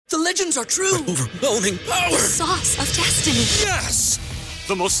The legends are true. Overwhelming power! Sauce of destiny. Yes!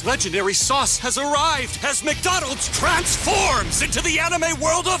 The most legendary sauce has arrived as McDonald's transforms into the anime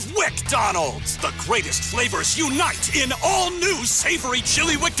world of WickDonald's. The greatest flavors unite in all new savory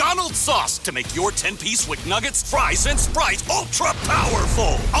chili McDonald's sauce to make your 10-piece Wick Nuggets, fries, and Sprite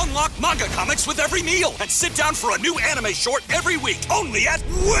ultra-powerful. Unlock manga comics with every meal and sit down for a new anime short every week only at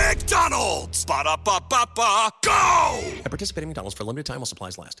WickDonald's. Ba-da-ba-ba-ba, go! At participating McDonald's for a limited time while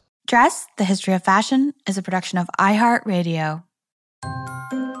supplies last. Dress, The History of Fashion is a production of iHeartRadio.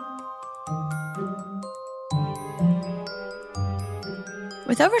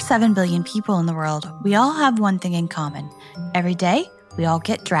 With over 7 billion people in the world, we all have one thing in common. Every day, we all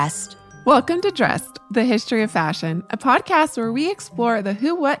get dressed. Welcome to Dressed, The History of Fashion, a podcast where we explore the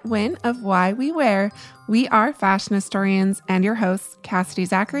who, what, when of why we wear. We are fashion historians and your hosts, Cassidy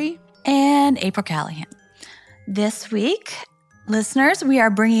Zachary and April Callahan. This week, listeners, we are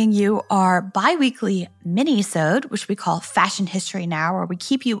bringing you our bi-weekly mini-sode, which we call Fashion History Now, where we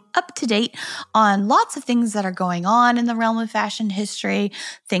keep you up to date on lots of things that are going on in the realm of fashion history,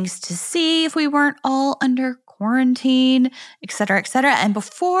 things to see if we weren't all under quarantine, et cetera, et cetera. And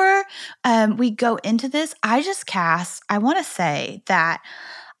before we go into this, I want to say that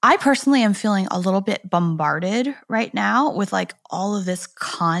I personally am feeling a little bit bombarded right now with like all of this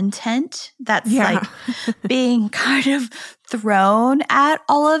content that's like being kind of thrown at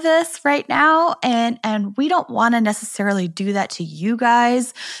all of us right now. And we don't want to necessarily do that to you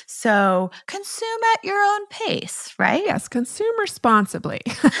guys. So consume at your own pace, right? Yes, consume responsibly.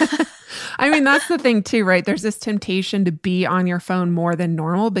 I mean, that's the thing too, right? There's this temptation to be on your phone more than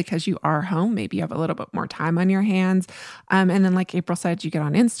normal because you are home. Maybe you have a little bit more time on your hands. And then like April said, you get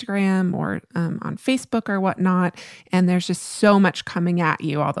on Instagram or on Facebook or whatnot, and there's just so much coming at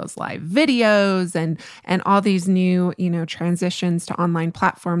you, all those live videos and all these new, transitions to online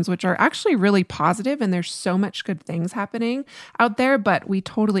platforms, which are actually really positive, and there's so much good things happening out there, but we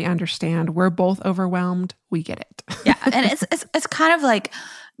totally understand. We're both overwhelmed. We get it. Yeah, and it's kind of like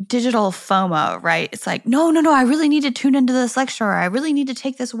digital FOMO, right? It's like, no, I really need to tune into this lecture, or I really need to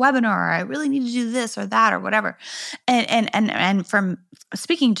take this webinar, or I really need to do this or that or whatever. And from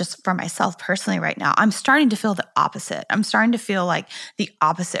speaking just for myself personally right now, I'm starting to feel the opposite. I'm starting to feel like the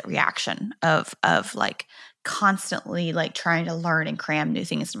opposite reaction of like constantly like trying to learn and cram new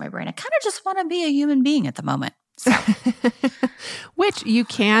things into my brain. I kind of just want to be a human being at the moment. So. Which you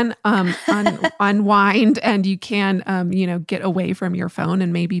can unwind, and you can, get away from your phone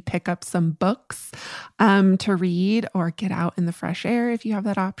and maybe pick up some books to read, or get out in the fresh air if you have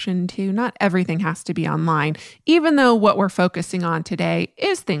that option too. Not everything has to be online, even though what we're focusing on today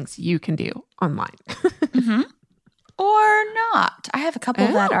is things you can do online. Mm-hmm. Or not. I have a couple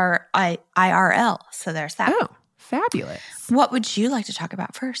that are IRL, so there's that. Oh, fabulous. What would you like to talk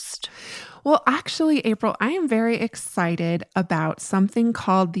about first? Well, actually, April, I am very excited about something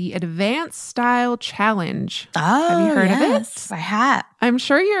called the Advanced Style Challenge. Oh, have you heard of it? I have. I'm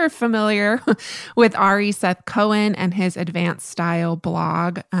sure you're familiar with Ari Seth Cohen and his Advanced Style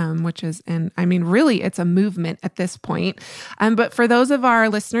blog, which is, really, it's a movement at this point. But for those of our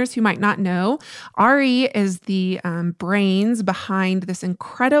listeners who might not know, Ari is the brains behind this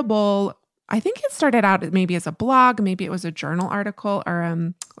incredible, I think it started out maybe as a blog, maybe it was a journal article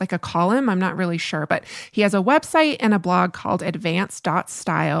or like a column. I'm not really sure, but he has a website and a blog called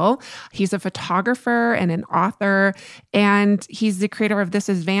Advanced.style. He's a photographer and an author, and he's the creator of this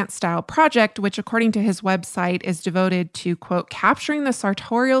Advanced Style project, which according to his website is devoted to, quote, capturing the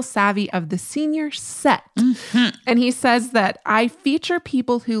sartorial savvy of the senior set. Mm-hmm. And he says that I feature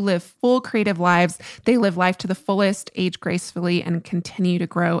people who live full creative lives. They live life to the fullest, age gracefully, and continue to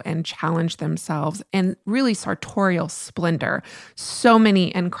grow and challenge themselves in really sartorial splendor. So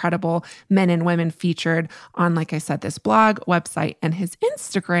many incredible men and women featured on, like I said, this blog, website, and his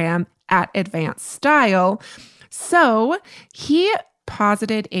Instagram at Advanced Style. So he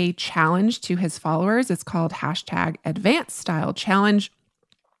posited a challenge to his followers. It's called #AdvancedStyleChallenge.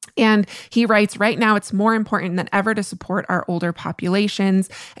 And he writes, right now, it's more important than ever to support our older populations.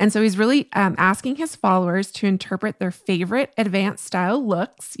 And so he's really asking his followers to interpret their favorite advanced style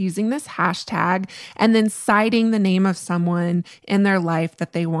looks using this hashtag, and then citing the name of someone in their life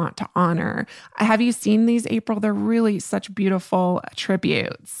that they want to honor. Have you seen these, April? They're really such beautiful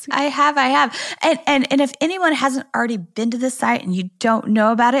tributes. I have. And if anyone hasn't already been to this site and you don't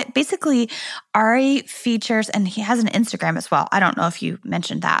know about it, basically Ari features, and he has an Instagram as well. I don't know if you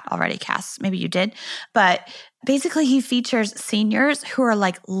mentioned that already, Cass. Maybe you did. But basically he features seniors who are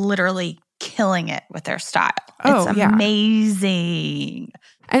like literally killing it with their style. It's amazing.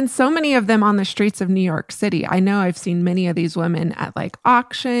 And so many of them on the streets of New York City. I know I've seen many of these women at like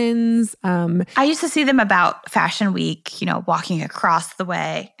auctions. I used to see them about Fashion Week, walking across the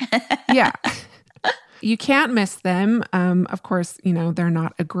way. Yeah. You can't miss them. Of course, they're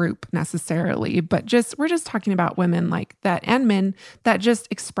not a group necessarily, but we're just talking about women like that and men that just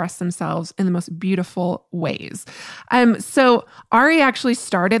express themselves in the most beautiful ways. So Ari actually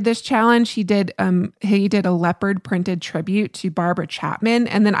started this challenge. He did a leopard printed tribute to Barbara Chapman.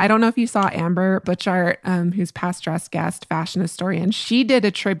 And then I don't know if you saw Amber Butchart, who's past dress guest, fashion historian. She did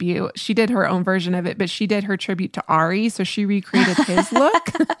a tribute. She did her own version of it, but she did her tribute to Ari. So she recreated his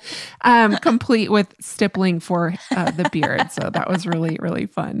look, complete with stippling for the beard. So that was really, really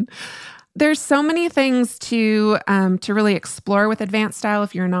fun. There's so many things to really explore with Advanced Style.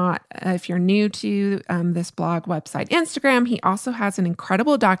 If you're new to this blog, website, Instagram, he also has an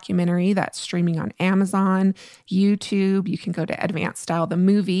incredible documentary that's streaming on Amazon, YouTube. You can go to Advanced Style, the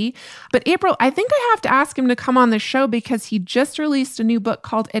movie. But April, I think I have to ask him to come on the show because he just released a new book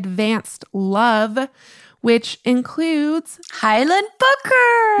called Advanced Love, which includes Hyland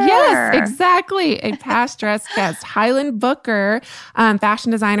Booker. Yes, exactly. A past dress guest, Hyland Booker, fashion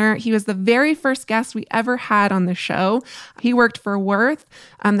designer. He was the very first guest we ever had on the show. He worked for Worth,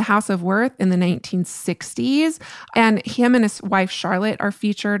 the House of Worth in the 1960s. And him and his wife, Charlotte, are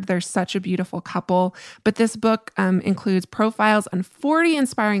featured. They're such a beautiful couple. But this book includes profiles on 40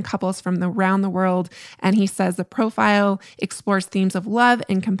 inspiring couples from around the world. And he says the profile explores themes of love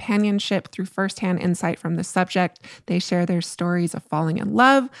and companionship through firsthand insight from the subject. They share their stories of falling in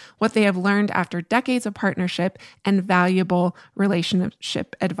love, what they have learned after decades of partnership, and valuable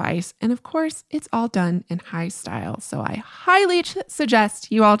relationship advice. And of course, it's all done in high style. So I highly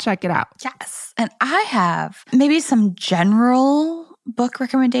suggest you all check it out. Yes. And I have maybe some general book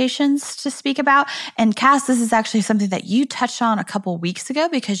recommendations to speak about. And Cass, this is actually something that you touched on a couple weeks ago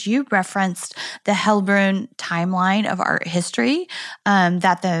because you referenced the Hellbrunn timeline of art history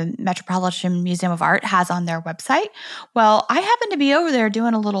that the Metropolitan Museum of Art has on their website. Well, I happened to be over there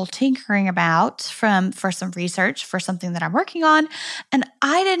doing a little tinkering about for some research for something that I'm working on. And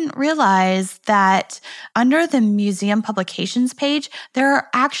I didn't realize that under the museum publications page, there are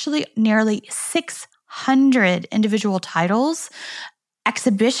actually nearly 600 individual titles,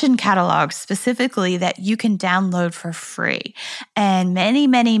 exhibition catalogs specifically, that you can download for free. And many,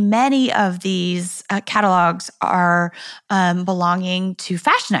 many, many of these catalogs are belonging to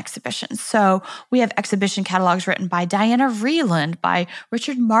fashion exhibitions. So we have exhibition catalogs written by Diana Vreeland, by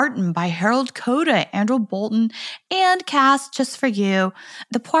Richard Martin, by Harold Coda, Andrew Bolton, and Cass, just for you,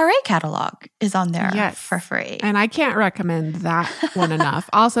 the Poiret catalog is on there for free. And I can't recommend that one enough.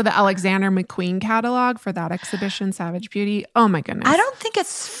 Also, the Alexander McQueen catalog for that exhibition, Savage Beauty. Oh my goodness. I don't think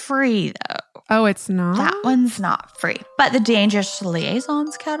it's free though. Oh, it's not? That one's not free. But the Dangerous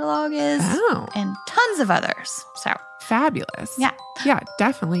Liaisons catalog is. Oh. And tons of others. So fabulous. Yeah. Yeah,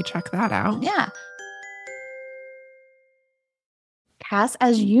 definitely check that out. Yeah. Cass,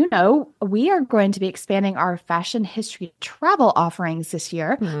 as you know, we are going to be expanding our fashion history travel offerings this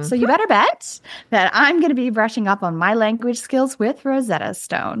year. Mm-hmm. So you better bet that I'm going to be brushing up on my language skills with Rosetta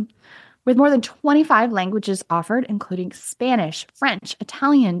Stone. With more than 25 languages offered, including Spanish, French,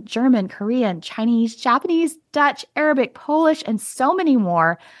 Italian, German, Korean, Chinese, Japanese, Dutch, Arabic, Polish, and so many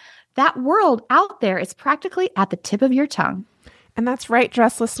more, that world out there is practically at the tip of your tongue. And that's right,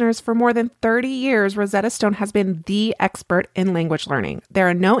 dress listeners. For more than 30 years, Rosetta Stone has been the expert in language learning. There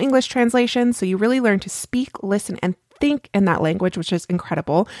are no English translations, so you really learn to speak, listen, and think in that language, which is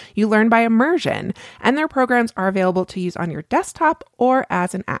incredible. You learn by immersion, and their programs are available to use on your desktop or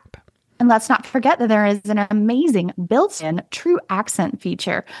as an app. And let's not forget that there is an amazing built-in true accent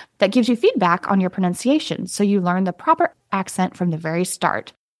feature that gives you feedback on your pronunciation, so you learn the proper accent from the very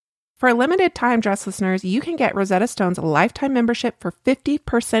start. For a limited time, dress listeners, you can get Rosetta Stone's lifetime membership for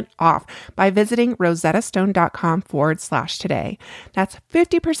 50% off by visiting rosettastone.com/today. That's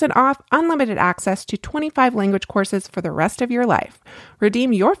 50% off unlimited access to 25 language courses for the rest of your life.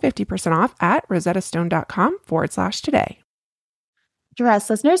 Redeem your 50% off at rosettastone.com/today. Dress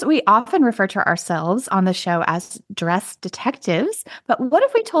listeners, we often refer to ourselves on the show as dress detectives, but what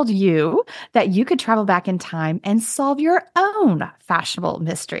if we told you that you could travel back in time and solve your own fashionable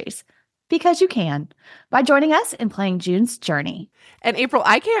mysteries? Because you can, by joining us in playing June's Journey. And April,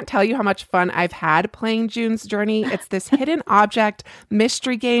 I can't tell you how much fun I've had playing June's Journey. It's this hidden object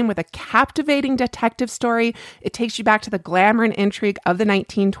mystery game with a captivating detective story. It takes you back to the glamour and intrigue of the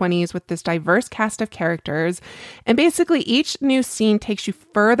 1920s with this diverse cast of characters. And basically, each new scene takes you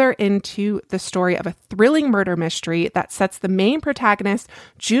further into the story of a thrilling murder mystery that sets the main protagonist,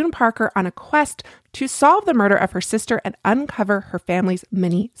 June Parker, on a quest to solve the murder of her sister and uncover her family's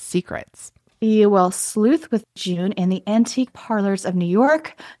many secrets. You will sleuth with June in the antique parlors of New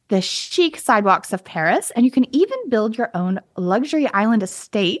York, the chic sidewalks of Paris, and you can even build your own luxury island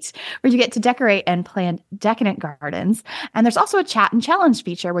estate where you get to decorate and plant decadent gardens. And there's also a chat and challenge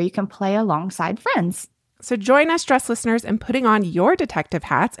feature where you can play alongside friends. So join us, Dress listeners, in putting on your detective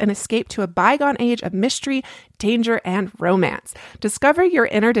hats and escape to a bygone age of mystery, danger, and romance. Discover your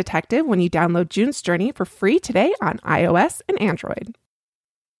inner detective when you download June's Journey for free today on iOS and Android.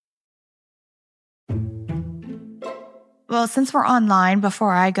 Well, since we're online,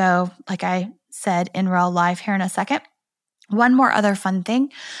 before I go, like I said, in real life here in a second, one more other fun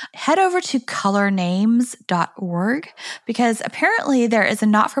thing, head over to colornames.org because apparently there is a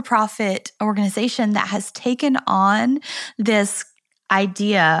not-for-profit organization that has taken on this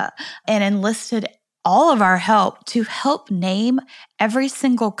idea and enlisted all of our help to help name every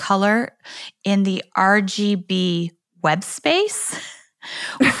single color in the RGB web space.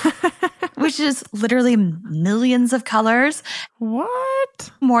 Which is literally millions of colors. What?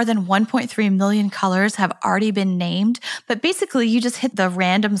 More than 1.3 million colors have already been named. But basically, you just hit the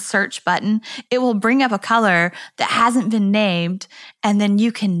random search button. It will bring up a color that hasn't been named, and then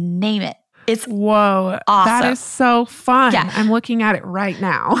you can name it. It's Whoa, awesome. That is so fun. Yeah. I'm looking at it right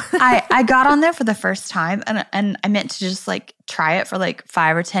now. I got on there for the first time, and I meant to just like try it for like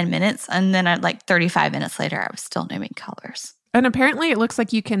 5 or 10 minutes. And then at like 35 minutes later, I was still naming colors. And apparently it looks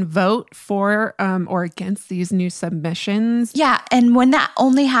like you can vote for or against these new submissions. Yeah. And when that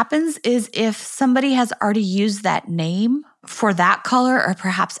only happens is if somebody has already used that name for that color or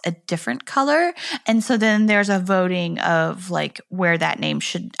perhaps a different color. And so then there's a voting of like where that name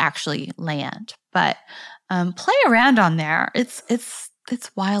should actually land. But play around on there. It's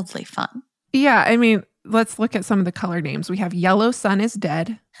wildly fun. Yeah. I mean, let's look at some of the color names. We have Yellow Sun is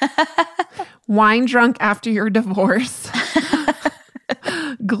Dead. Wine Drunk After Your Divorce.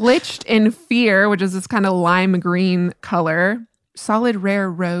 Glitched in Fear, which is this kind of lime green color. Solid Rare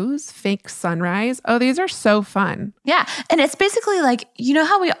Rose, Fake Sunrise. Oh, these are so fun. Yeah. And it's basically like, you know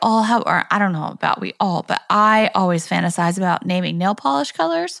how we all have, or I don't know about we all, but I always fantasize about naming nail polish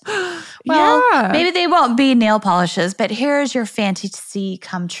colors. Well, yeah. Maybe they won't be nail polishes, but here's your fantasy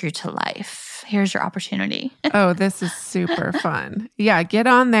come true to life. Here's your opportunity. Oh, this is super fun. Yeah, get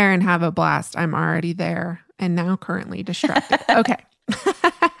on there and have a blast. I'm already there and now currently distracted. Okay.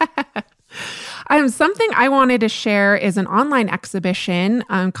 Something I wanted to share is an online exhibition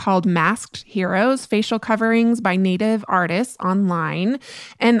called Masked Heroes, Facial Coverings by Native Artists online.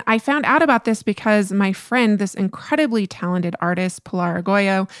 And I found out about this because my friend, this incredibly talented artist, Pilar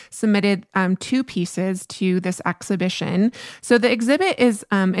Argoyo, submitted 2 pieces to this exhibition. So the exhibit is,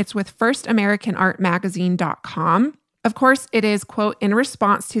 it's with firstamericanartmagazine.com. Of course, it is, quote, in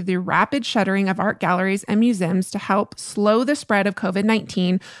response to the rapid shuttering of art galleries and museums to help slow the spread of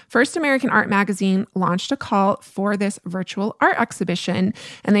COVID-19, First American Art Magazine launched a call for this virtual art exhibition.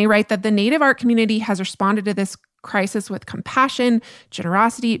 And they write that the Native art community has responded to this crisis with compassion,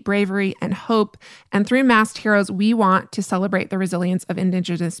 generosity, bravery, and hope. And through Masked Heroes, we want to celebrate the resilience of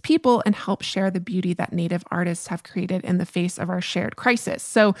Indigenous people and help share the beauty that Native artists have created in the face of our shared crisis.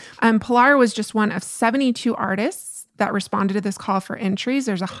 So Pilar was just one of 72 artists that responded to this call for entries.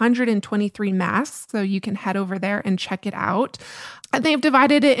 There's 123 masks, so you can head over there and check it out. And they've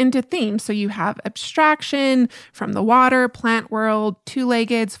divided it into themes. So you have abstraction, from the water, plant world,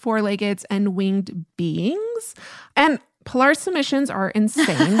 2-leggeds, 4-leggeds, and winged beings. And Pilar's submissions are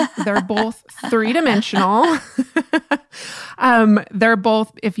insane. They're both 3-dimensional. They're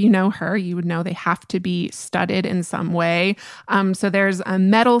both, if you know her, you would know they have to be studded in some way. So there's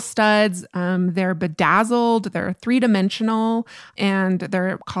metal studs. They're bedazzled. They're 3-dimensional, and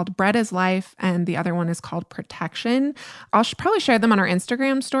they're called Bread is Life, and the other one is called Protection. I'll probably share them on our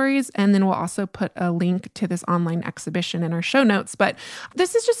Instagram stories, and then we'll also put a link to this online exhibition in our show notes. But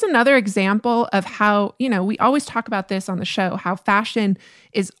this is just another example of how, we always talk about this on the show, how fashion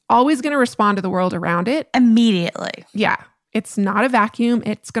is always going to respond to the world around it. Immediately. Yeah. It's not a vacuum.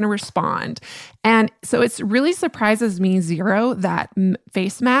 It's going to respond. And so it really surprises me zero that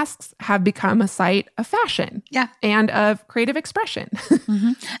face masks have become a site of fashion. Yeah. And of creative expression.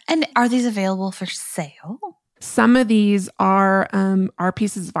 Mm-hmm. And are these available for sale? Some of these are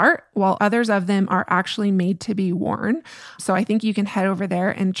pieces of art, while others of them are actually made to be worn. So I think you can head over there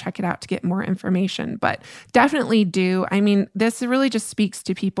and check it out to get more information. But definitely do. I mean, this really just speaks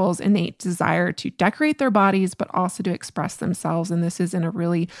to people's innate desire to decorate their bodies, but also to express themselves. And this is in a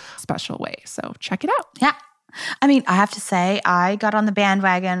really special way. So check it out. Yeah. I mean, I have to say, I got on the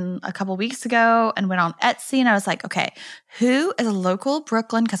bandwagon a couple weeks ago and went on Etsy, and I was like, okay, who is a local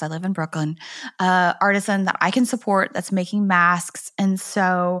Brooklyn, because I live in Brooklyn, artisan that I can support that's making masks? And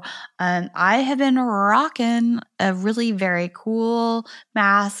so I have been rocking a really very cool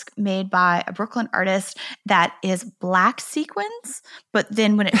mask made by a Brooklyn artist that is black sequins, but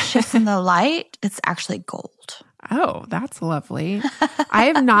then when it shifts in the light, it's actually gold. Oh, that's lovely. I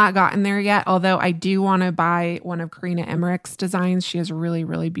have not gotten there yet, although I do want to buy one of Karina Emmerich's designs. She has really,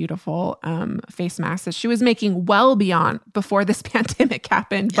 really beautiful face masks that she was making well before this pandemic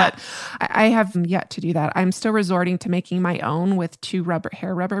happened, but I have yet to do that. I'm still resorting to making my own with 2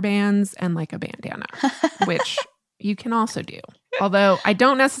 hair rubber bands and like a bandana, which you can also do. Although I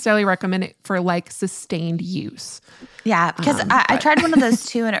don't necessarily recommend it for like sustained use. Yeah, because I tried one of those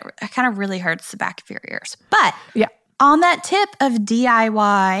too, and it kind of really hurts the back of your ears. But yeah, on that tip of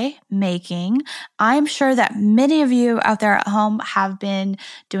DIY making, I'm sure that many of you out there at home have been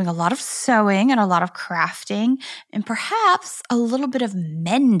doing a lot of sewing and a lot of crafting and perhaps a little bit of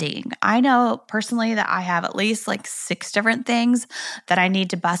mending. I know personally that I have at least like 6 different things that I need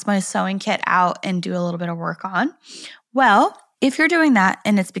to bust my sewing kit out and do a little bit of work on. Well, if you're doing that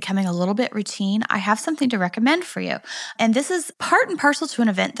and it's becoming a little bit routine, I have something to recommend for you. And this is part and parcel to an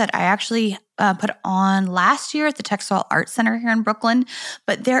event that I actually put on last year at the Textile Arts Center here in Brooklyn.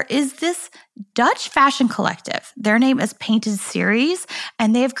 But there is this Dutch fashion collective. Their name is Painted Series,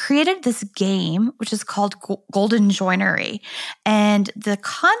 and they have created this game, which is called Golden Joinery. And the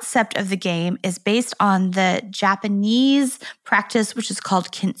concept of the game is based on the Japanese practice, which is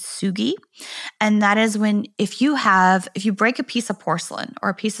called kintsugi. And that is when if you break a piece of porcelain or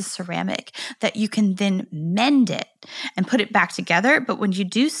a piece of ceramic, that you can then mend it and put it back together. But when you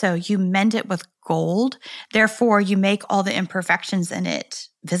do so, you mend it with gold. Therefore, you make all the imperfections in it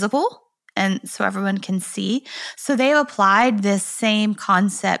visible, and so everyone can see. So they've applied this same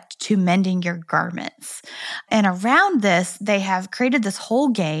concept to mending your garments. And around this, they have created this whole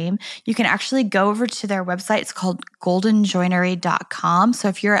game. You can actually go over to their website. It's called goldenjoinery.com. So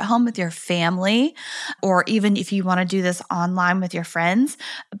if you're at home with your family, or even if you want to do this online with your friends,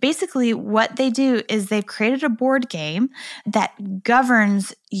 basically what they do is they've created a board game that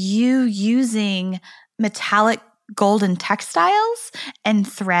governs you using metallic golden textiles and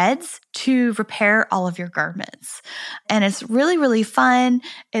threads to repair all of your garments. And it's really, really fun.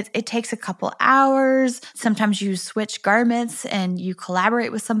 It takes a couple hours. Sometimes you switch garments and you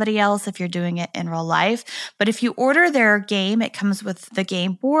collaborate with somebody else if you're doing it in real life. But if you order their game, it comes with the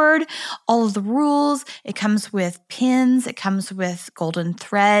game board, all of the rules. It comes with pins. It comes with golden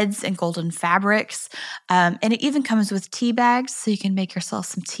threads and golden fabrics. And it even comes with tea bags, so you can make yourself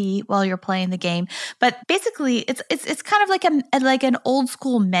some tea while you're playing the game. But basically, it's kind of like an old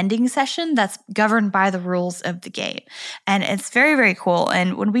school mending session that's governed by the rules of the game. And it's very, very cool.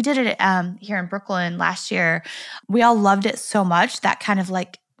 And when we did it here in Brooklyn last year, we all loved it so much. That kind of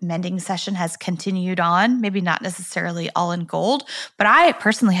like mending session has continued on, maybe not necessarily all in gold, but I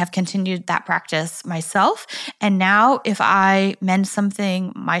personally have continued that practice myself. And now if I mend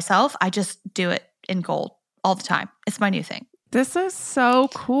something myself, I just do it in gold all the time. It's my new thing. This is so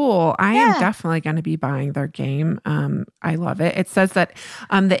cool. I am definitely going to be buying their game. I love it. It says that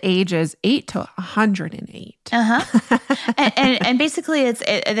the age is 8 to 108. And basically,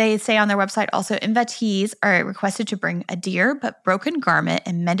 they say on their website also, invitees are requested to bring a dear but broken garment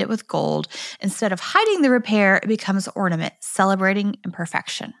and mend it with gold. Instead of hiding the repair, it becomes ornament, celebrating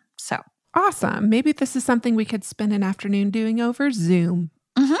imperfection. So awesome. Maybe this is something we could spend an afternoon doing over Zoom.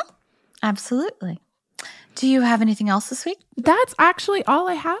 Absolutely. Do you have anything else this week? That's actually all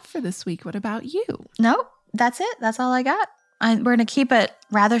I have for this week. What about you? No, that's it. That's all I got. We're going to keep it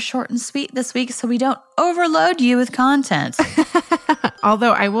rather short and sweet this week so we don't overload you with content.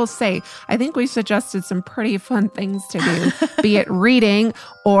 Although I will say, I think we suggested some pretty fun things to do, be it reading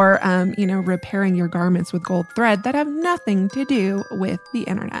or, repairing your garments with gold thread that have nothing to do with the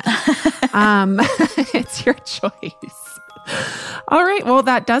internet. It's your choice. All right. Well,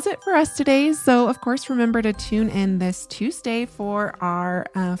 that does it for us today. So, of course, remember to tune in this Tuesday for our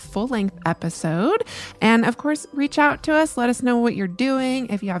full-length episode. And, of course, reach out to us. Let us know what you're doing.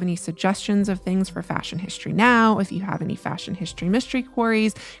 If you have any suggestions of things for Fashion History Now, if you have any fashion history mystery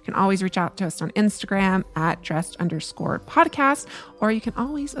queries, you can always reach out to us on Instagram at dressed_podcast. Or you can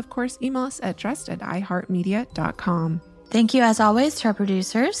always, of course, email us at dressed@iheartmedia.com. Thank you, as always, to our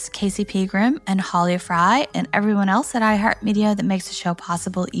producers, Casey Pegram and Holly Fry, and everyone else at iHeartMedia that makes the show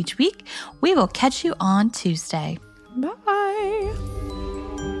possible each week. We will catch you on Tuesday. Bye.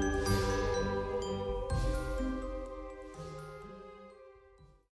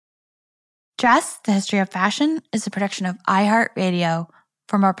 Dress, The History of Fashion is a production of iHeartRadio.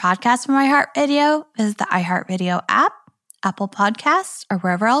 For more podcasts from iHeartRadio, visit the iHeartRadio app, Apple Podcasts, or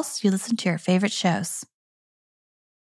wherever else you listen to your favorite shows.